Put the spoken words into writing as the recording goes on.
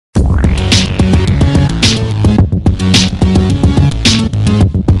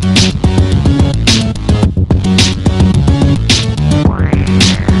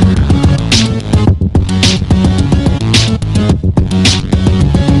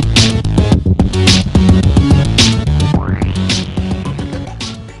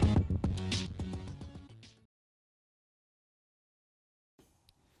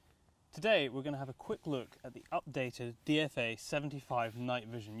Today we're going to have a quick look at the updated DFA75 night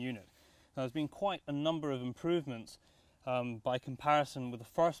vision unit. Now there's been quite a number of improvements by comparison with the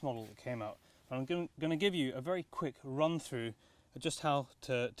first model that came out. And I'm going to give you a very quick run through of just how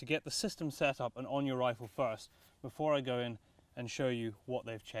to get the system set up and on your rifle first before I go in and show you what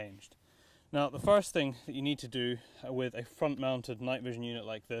they've changed. Now the first thing that you need to do with a front mounted night vision unit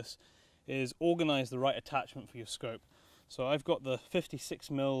like this is organize the right attachment for your scope. So I've got the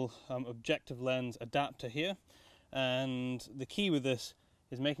 56mm objective lens adapter here, and the key with this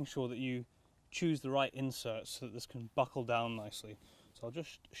is making sure that you choose the right insert so that this can buckle down nicely. So I'll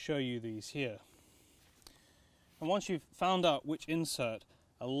just show you these here. And once you've found out which insert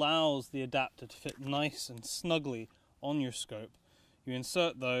allows the adapter to fit nice and snugly on your scope, you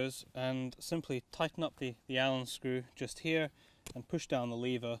insert those and simply tighten up the Allen screw just here and push down the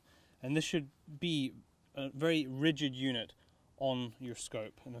lever, and this should be a very rigid unit on your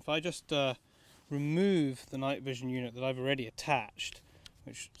scope. And if I just remove the night vision unit that I've already attached,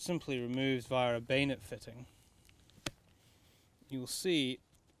 which simply removes via a bayonet fitting, you will see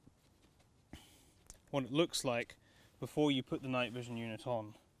what it looks like before you put the night vision unit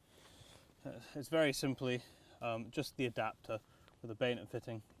on. It's very simply just the adapter with a bayonet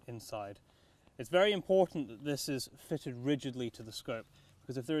fitting inside. It's very important that this is fitted rigidly to the scope,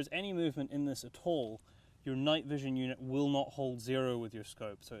 because if there is any movement in this at all, your night vision unit will not hold zero with your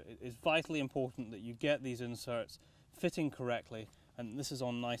scope. So it is vitally important that you get these inserts fitting correctly, and this is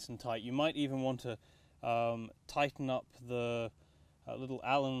on nice and tight. You might even want to tighten up the little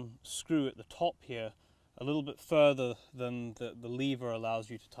Allen screw at the top here a little bit further than the lever allows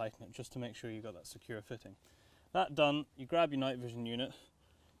you to tighten it, just to make sure you've got that secure fitting. That done, you grab your night vision unit,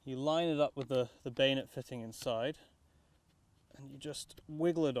 you line it up with the bayonet fitting inside, and you just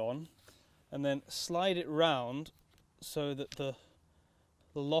wiggle it on, and then slide it round so that the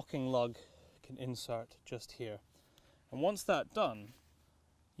locking lug can insert just here. And once that's done,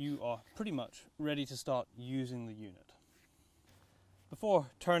 you are pretty much ready to start using the unit. Before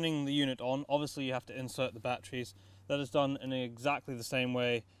turning the unit on, obviously you have to insert the batteries. That is done in exactly the same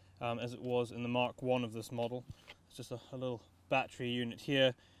way as it was in the Mark I of this model. It's just a little battery unit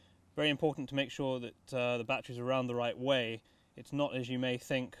here. Very important to make sure that the batteries are around the right way. It's not as you may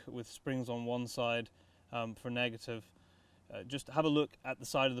think with springs on one side for negative. Just have a look at the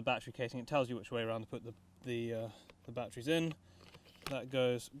side of the battery casing. It tells you which way around to put the batteries in. That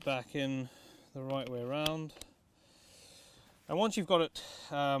goes back in the right way around. And once you've got it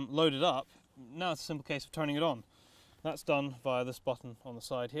loaded up, now it's a simple case of turning it on. That's done via this button on the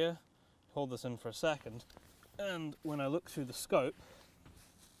side here. Hold this in for a second, and when I look through the scope,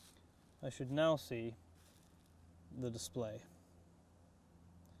 I should now see the display.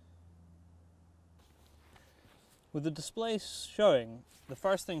 With the display showing, the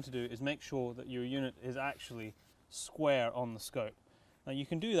first thing to do is make sure that your unit is actually square on the scope. Now you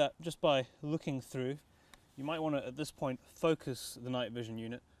can do that just by looking through. You might want to, at this point, focus the night vision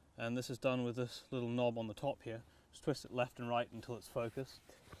unit, and this is done with this little knob on the top here. Just twist it left and right until it's focused.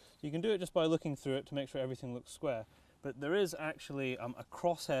 You can do it just by looking through it to make sure everything looks square. But there is actually a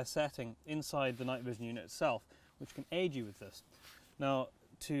crosshair setting inside the night vision unit itself which can aid you with this. Now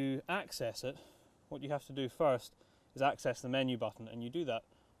to access it, what you have to do first is access the menu button, and you do that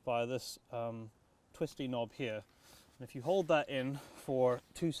via this twisty knob here. And if you hold that in for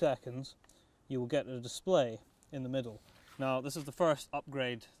 2 seconds, you will get a display in the middle. Now this is the first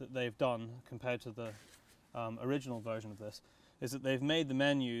upgrade that they've done compared to the original version of this, is that they've made the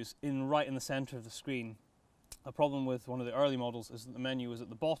menus right in the center of the screen. A problem with one of the early models is that the menu was at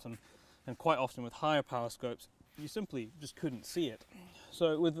the bottom, and quite often with higher power scopes you simply just couldn't see it.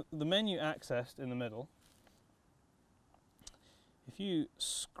 So with the menu accessed in the middle, if you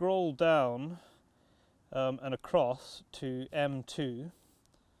scroll down and across to M2,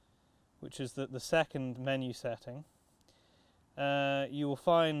 which is the second menu setting, you will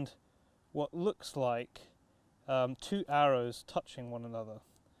find what looks like 2 arrows touching one another.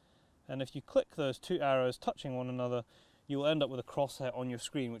 And if you click those 2 arrows touching one another, you will end up with a crosshair on your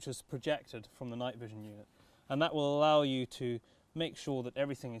screen which is projected from the night vision unit. And that will allow you to make sure that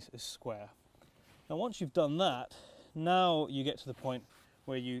everything is square. Now once you've done that, now you get to the point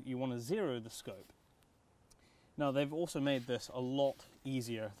where you want to zero the scope. Now they've also made this a lot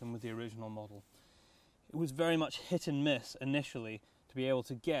easier than with the original model. It was very much hit and miss initially to be able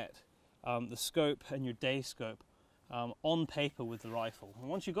to get the scope and your day scope on paper with the rifle. And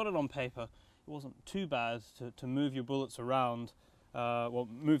once you got it on paper, it wasn't too bad to move your bullets around, well,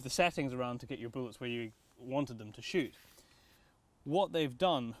 move the settings around to get your bullets where you wanted them to shoot. What they've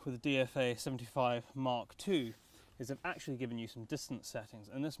done with the DFA75 Mk2 is they've actually given you some distance settings,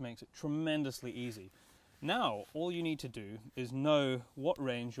 and this makes it tremendously easy. Now, all you need to do is know what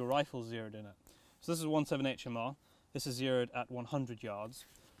range your rifle's zeroed in at. So this is 17 HMR, this is zeroed at 100 yards.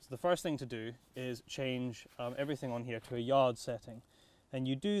 So the first thing to do is change everything on here to a yard setting. And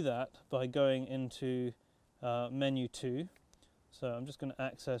you do that by going into menu 2. So I'm just going to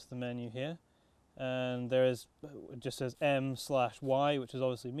access the menu here. And it just says M/Y, which is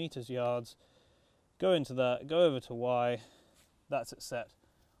obviously meters, yards. Go into that, go over to Y, that's it set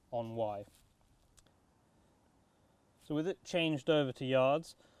on Y. So with it changed over to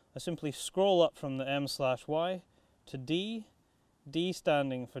yards, I simply scroll up from the M/Y to D, D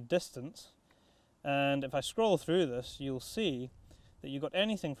standing for distance, and if I scroll through this, you'll see that you've got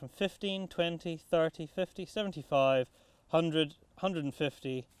anything from 15, 20, 30, 50, 75, 100,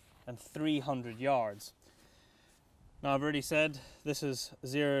 150 and 300 yards. Now I've already said this is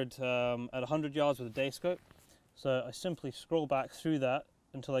zeroed at 100 yards with a day scope, so I simply scroll back through that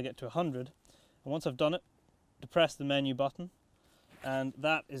until I get to 100, and once I've done it, depress the menu button, and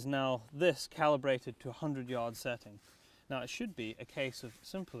that is now this calibrated to 100 yard setting. Now it should be a case of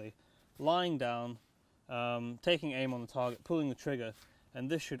simply lying down, taking aim on the target, pulling the trigger, and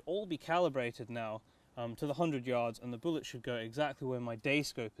this should all be calibrated now to the 100 yards, and the bullet should go exactly where my day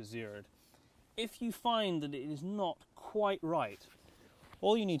scope is zeroed. If you find that it is not quite right,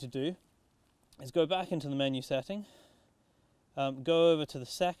 all you need to do is go back into the menu setting, go over to the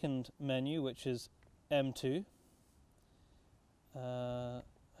second menu, which is M2.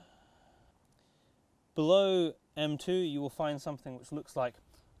 Below M2 you will find something which looks like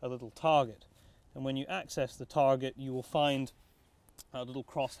a little target, and when you access the target you will find a little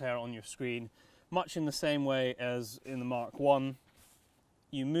crosshair on your screen, much in the same way as in the Mark 1.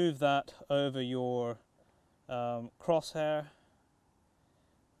 You move that over your crosshair,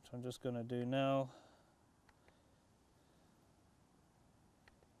 which I'm just going to do now.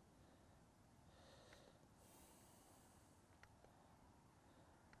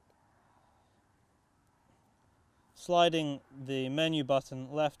 Sliding the menu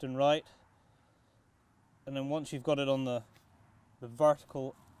button left and right, and then once you've got it on the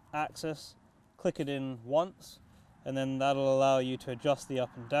vertical axis, click it in once, and then that'll allow you to adjust the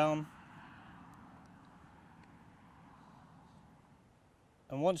up and down.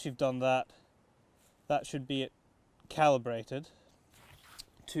 And once you've done that, that should be calibrated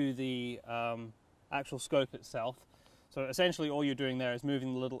to the actual scope itself. So essentially all you're doing there is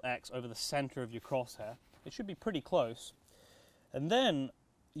moving the little X over the center of your crosshair. It should be pretty close. And then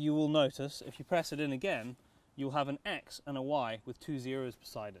you will notice, if you press it in again, you'll have an X and a Y with 2 zeros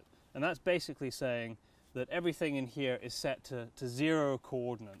beside it. And that's basically saying that everything in here is set to 0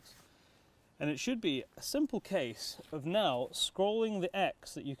 coordinates. And it should be a simple case of now scrolling the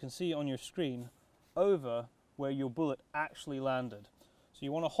X that you can see on your screen over where your bullet actually landed. So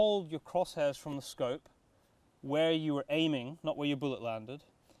you want to hold your crosshairs from the scope where you were aiming, not where your bullet landed.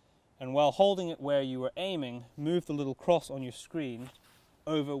 And while holding it where you were aiming, move the little cross on your screen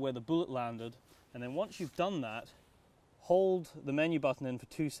over where the bullet landed. And then once you've done that, hold the menu button in for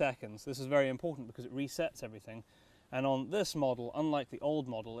 2 seconds. This is very important because it resets everything. And on this model, unlike the old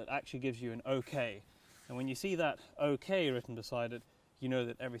model, it actually gives you an OK. And when you see that OK written beside it, you know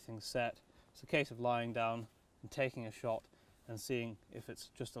that everything's set. It's a case of lying down and taking a shot and seeing if it's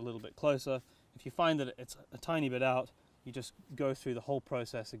just a little bit closer. If you find that it's a tiny bit out, you just go through the whole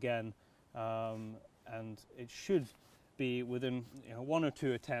process again, and it should be within 1 or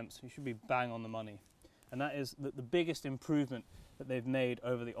 2 attempts. You should be bang on the money. And that is the biggest improvement that they've made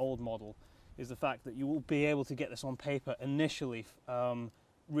over the old model, is the fact that you will be able to get this on paper initially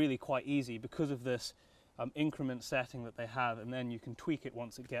really quite easy because of this increment setting that they have, and then you can tweak it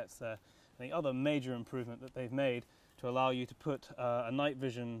once it gets there. And the other major improvement that they've made to allow you to put a night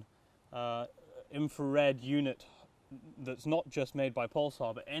vision infrared unit that's not just made by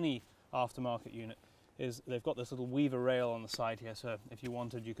Pulsar, but any aftermarket unit, is they've got this little weaver rail on the side here, so if you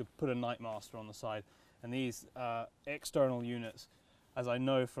wanted you could put a Night Master on the side. And these external units, as I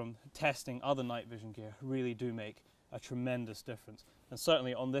know from testing other night vision gear, really do make a tremendous difference. And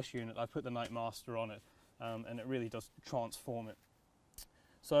certainly on this unit I put the Night Master on it, and it really does transform it.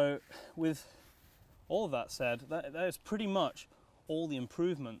 So with all of that said, that is pretty much all the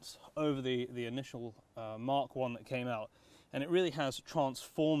improvements over the initial Mark 1 that came out, and it really has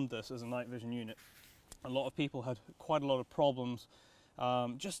transformed this as a night vision unit. A lot of people had quite a lot of problems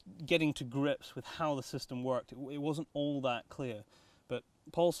just getting to grips with how the system worked. It wasn't all that clear, but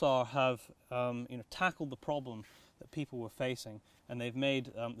Pulsar have tackled the problem that people were facing, and they've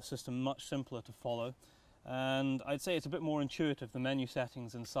made the system much simpler to follow. And I'd say it's a bit more intuitive. The menu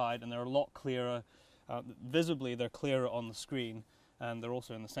settings inside, and they're a lot clearer. Visibly they're clearer on the screen, and they're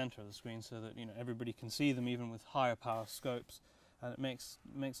also in the center of the screen so that everybody can see them even with higher power scopes, and it makes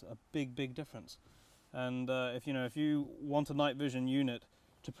a big difference. And if you want a night vision unit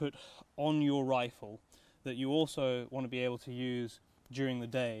to put on your rifle that you also want to be able to use during the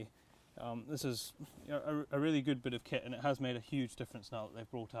day, this is a really good bit of kit, and it has made a huge difference now that they've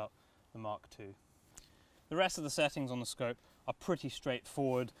brought out the Mark II. The rest of the settings on the scope are pretty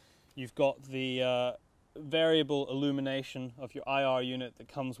straightforward. You've got the variable illumination of your IR unit that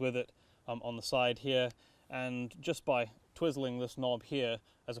comes with it on the side here, and just by twizzling this knob here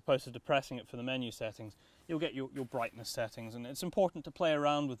as opposed to depressing it for the menu settings, you'll get your brightness settings, and it's important to play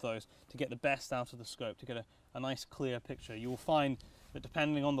around with those to get the best out of the scope, to get a nice clear picture. You will find that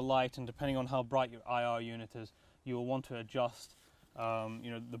depending on the light and depending on how bright your IR unit is, you will want to adjust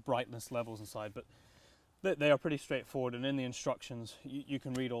the brightness levels inside, but they are pretty straightforward, and in the instructions you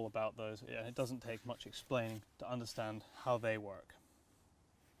can read all about those. Yeah, it doesn't take much explaining to understand how they work.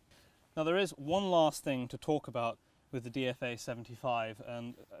 Now there is one last thing to talk about with the DFA75,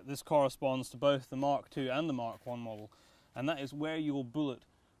 and this corresponds to both the Mark II and the Mark I model, and that is where your bullet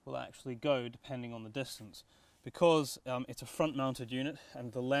will actually go depending on the distance. Because it's a front mounted unit,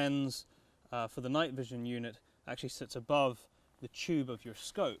 and the lens for the night vision unit actually sits above the tube of your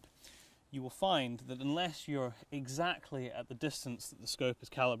scope, you will find that unless you're exactly at the distance that the scope is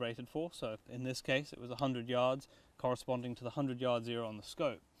calibrated for, so in this case it was 100 yards corresponding to the 100 yard zero on the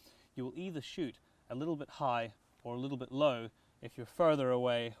scope, you will either shoot a little bit high or a little bit low if you're further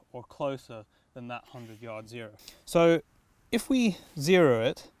away or closer than that 100 yard zero. So if we zero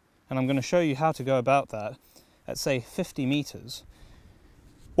it, and I'm going to show you how to go about that, at say 50 meters,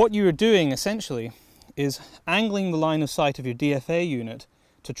 what you are doing essentially is angling the line of sight of your DFA unit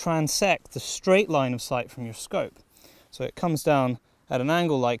to transect the straight line of sight from your scope. So it comes down at an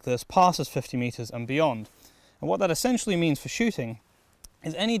angle like this, passes 50 meters and beyond. And what that essentially means for shooting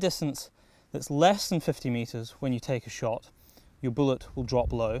is any distance that's less than 50 meters when you take a shot, your bullet will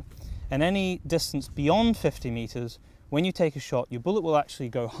drop low, and any distance beyond 50 meters, when you take a shot, your bullet will actually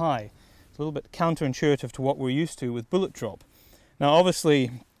go high. It's a little bit counterintuitive to what we're used to with bullet drop. Now obviously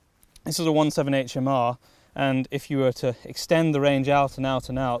this is a 1.7 HMR, and if you were to extend the range out and out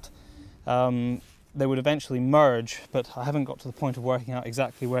and out, they would eventually merge, but I haven't got to the point of working out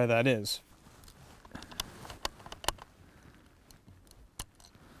exactly where that is.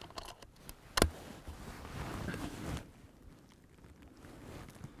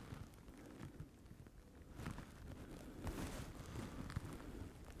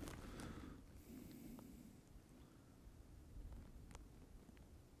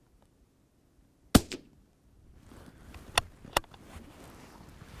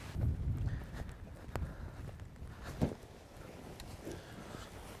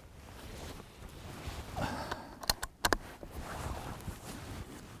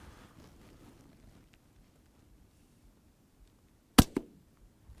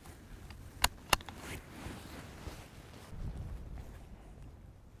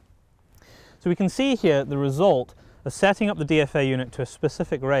 So we can see here the result of setting up the DFA unit to a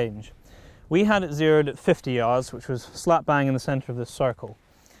specific range. We had it zeroed at 50 yards, which was slap bang in the center of this circle.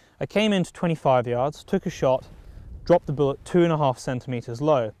 I came into 25 yards, took a shot, dropped the bullet 2.5 centimeters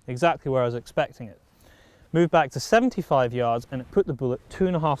low, exactly where I was expecting it. Moved back to 75 yards and it put the bullet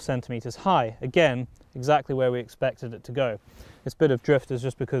 2.5 centimeters high, again, exactly where we expected it to go. This bit of drift is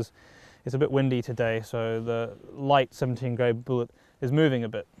just because it's a bit windy today, so the light 17 grade bullet is moving a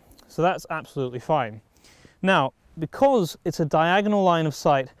bit. So that's absolutely fine. Now, because it's a diagonal line of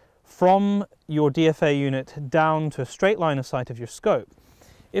sight from your DFA unit down to a straight line of sight of your scope,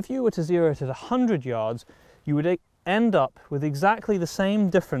 if you were to zero it at 100 yards, you would end up with exactly the same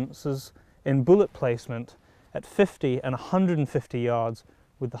differences in bullet placement at 50 and 150 yards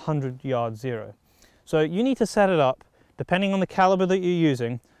with the 100 yard zero. So you need to set it up depending on the caliber that you're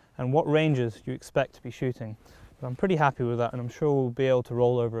using and what ranges you expect to be shooting. But I'm pretty happy with that, and I'm sure we'll be able to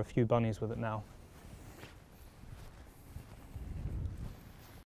roll over a few bunnies with it now.